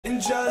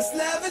and just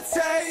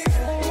levitate.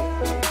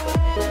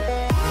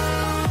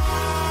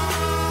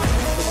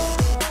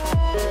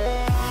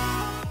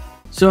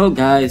 So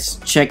guys,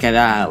 check it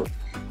out.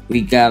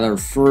 We got our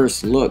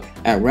first look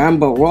at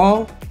Ramba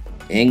Raw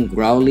and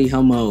Crowley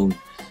Hamon.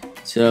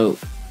 So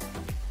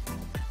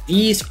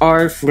these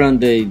are from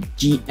the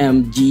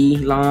G.M.G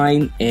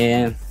line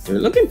and they're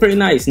looking pretty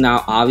nice.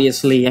 Now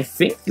obviously I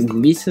think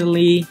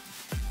recently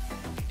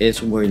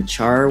is when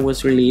Char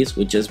was released,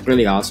 which is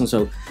pretty awesome.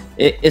 So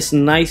it's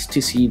nice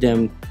to see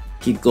them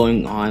keep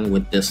going on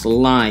with this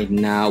line.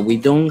 Now we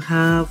don't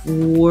have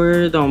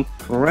word on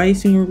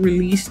pricing or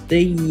release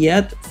date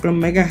yet from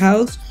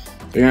Megahouse.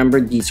 Remember,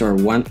 these are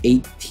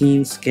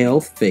 1/18 scale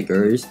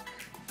figures.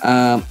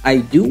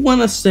 I do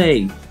want to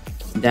say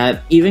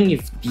that even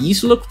if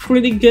these look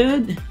pretty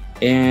good,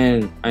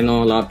 and I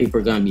know a lot of people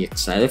are gonna be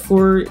excited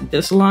for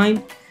this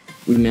line,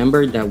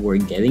 remember that we're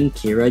getting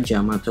Kira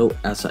Yamato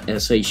as a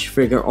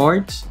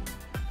S.H.Figuarts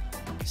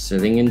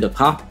sitting in the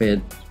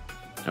cockpit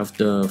of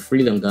the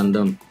Freedom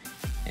Gundam.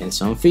 And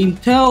something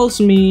tells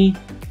me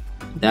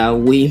that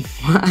we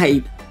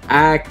might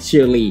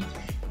actually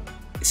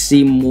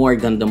see more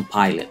Gundam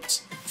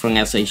pilots from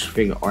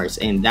S.H.Figuarts,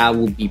 and that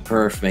would be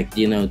perfect,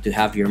 you know, to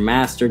have your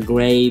master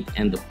grade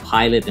and the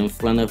pilot in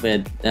front of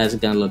it. That's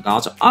gonna look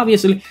awesome.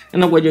 Obviously, I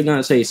know what you're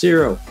gonna say,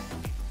 Zero.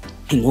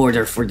 In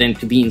order for them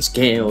to be in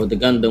scale, the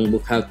Gundam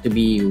would have to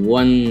be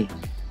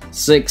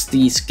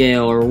 160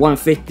 scale or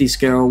 150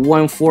 scale or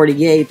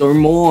 148 or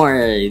more.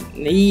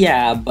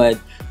 Yeah, but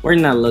we're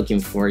not looking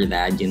for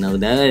that, you know.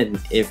 That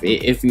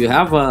if you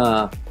have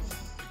a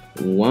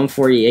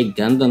 148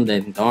 Gundam,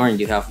 then darn,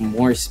 you have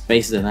more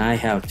space than I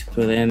have to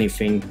put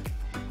anything,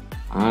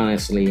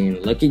 honestly.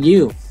 And look at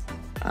you.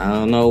 I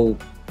don't know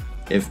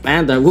if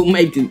Bandai will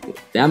make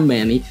that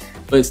many,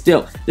 but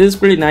still, this is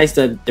pretty nice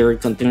that they're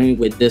continuing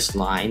with this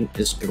line.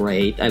 It's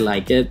great. I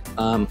like it,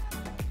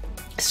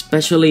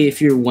 especially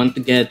if you want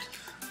to get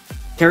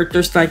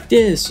characters like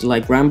this,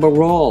 like Ramba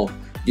Raw.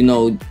 You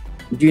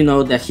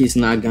know that he's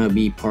not gonna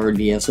be part of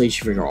the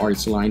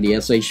S.H.Figuarts line. The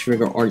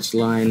S.H.Figuarts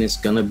line is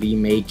gonna be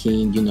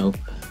making, you know,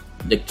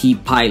 the key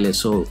pilots.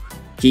 So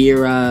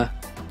Kira,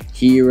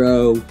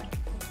 Hero,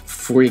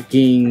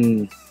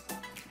 freaking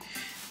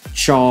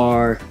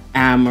Char,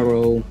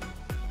 Amaro,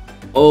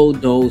 all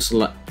those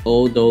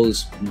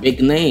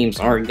big names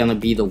are gonna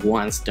be the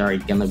ones that are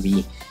gonna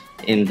be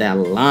in that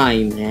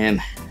line, and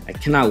I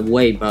cannot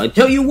wait. But I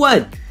tell you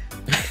what,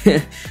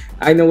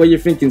 I know what you're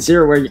thinking,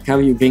 Zero. Where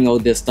have you been all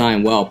this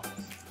time? Well,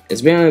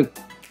 it's been a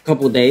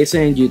couple days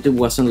and YouTube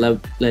wasn't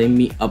letting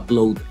me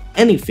upload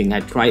anything. I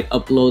tried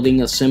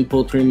uploading a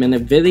simple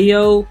 3-minute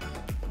video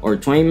or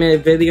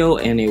 20-minute video,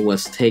 and it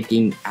was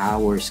taking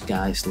hours,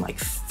 guys, like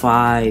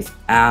 5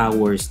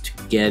 hours to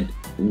get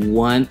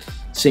one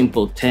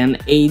simple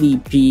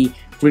 1080p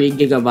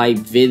 3GB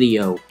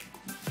video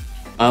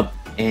up,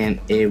 and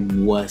it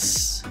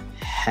was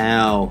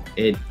hell.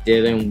 It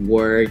didn't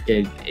work.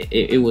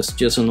 It was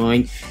just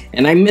annoying,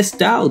 and I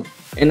missed out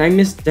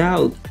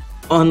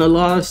on a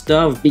lot of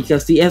stuff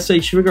because the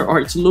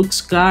S.H.Figuarts Luke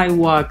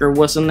Skywalker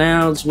was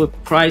announced with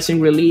pricing,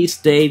 release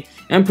date,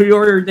 and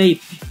pre-order date,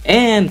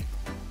 and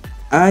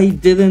I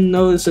didn't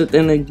notice it.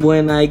 And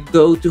when I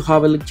go to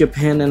Hobbylick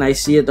Japan and I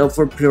see it up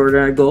for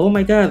pre-order, I go, oh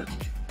my god,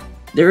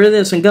 there it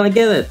is, I'm gonna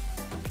get it.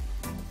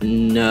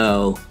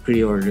 No,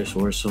 pre-orders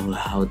were sold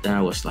out. And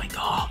I was like,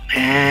 oh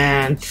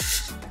man,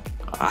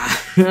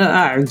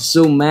 I'm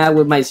so mad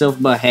with myself.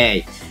 But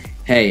hey,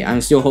 I'm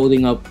still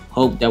holding up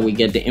hope that we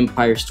get the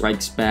Empire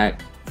Strikes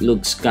Back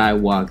Luke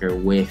Skywalker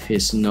with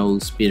his snow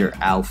speeder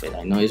outfit.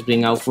 I know it's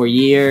been out for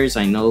years,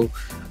 I know,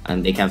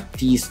 and they have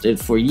teased it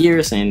for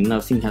years and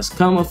nothing has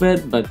come of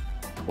it, but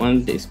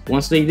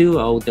once they do,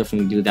 I'll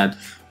definitely do that.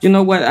 You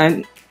know what,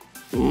 I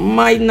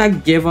might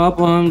not give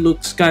up on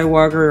Luke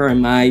Skywalker, or I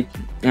might,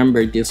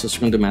 remember this was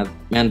from the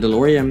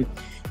Mandalorian,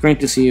 trying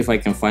to see if I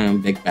can find a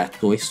Big Bad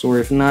Toy Store.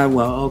 If not,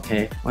 well,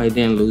 okay, I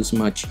didn't lose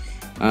much.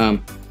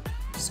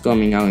 It's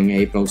coming out in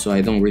April, so I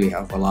don't really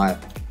have a lot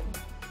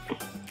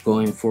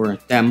going for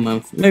that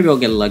month. Maybe I'll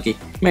get lucky,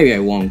 maybe I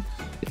won't.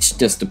 It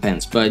just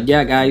depends. But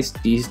yeah, guys,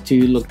 these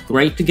two look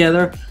great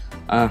together.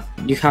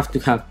 You have to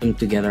have them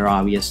together,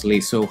 obviously.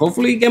 So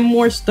hopefully you get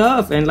more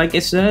stuff. And like I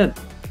said,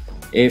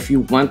 if you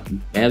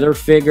want better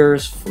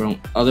figures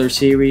from other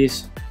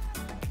series,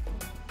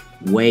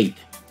 wait,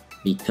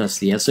 because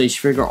the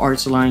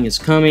S.H.Figuarts line is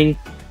coming.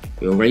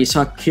 We already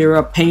saw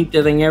Kira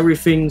painted and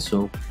everything,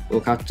 so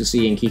we'll have to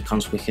see. And he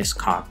comes with his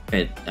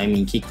cockpit. I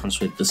mean, he comes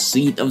with the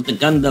seat of the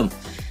Gundam,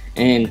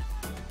 and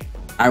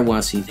I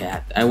want to see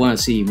that. I want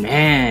to see,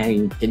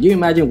 man, can you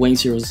imagine Wayne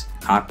Zero's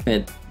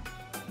cockpit?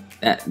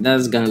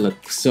 That's gonna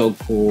look so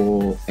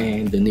cool.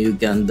 And the new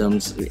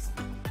Gundams,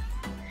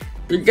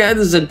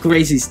 there's some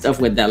crazy stuff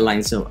with that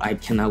line, so I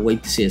cannot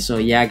wait to see it. So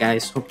yeah,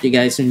 guys, hope you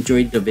guys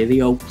enjoyed the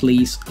video.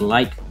 Please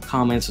like,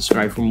 comment,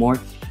 subscribe for more,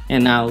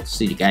 and I'll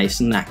see you guys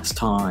next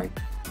time.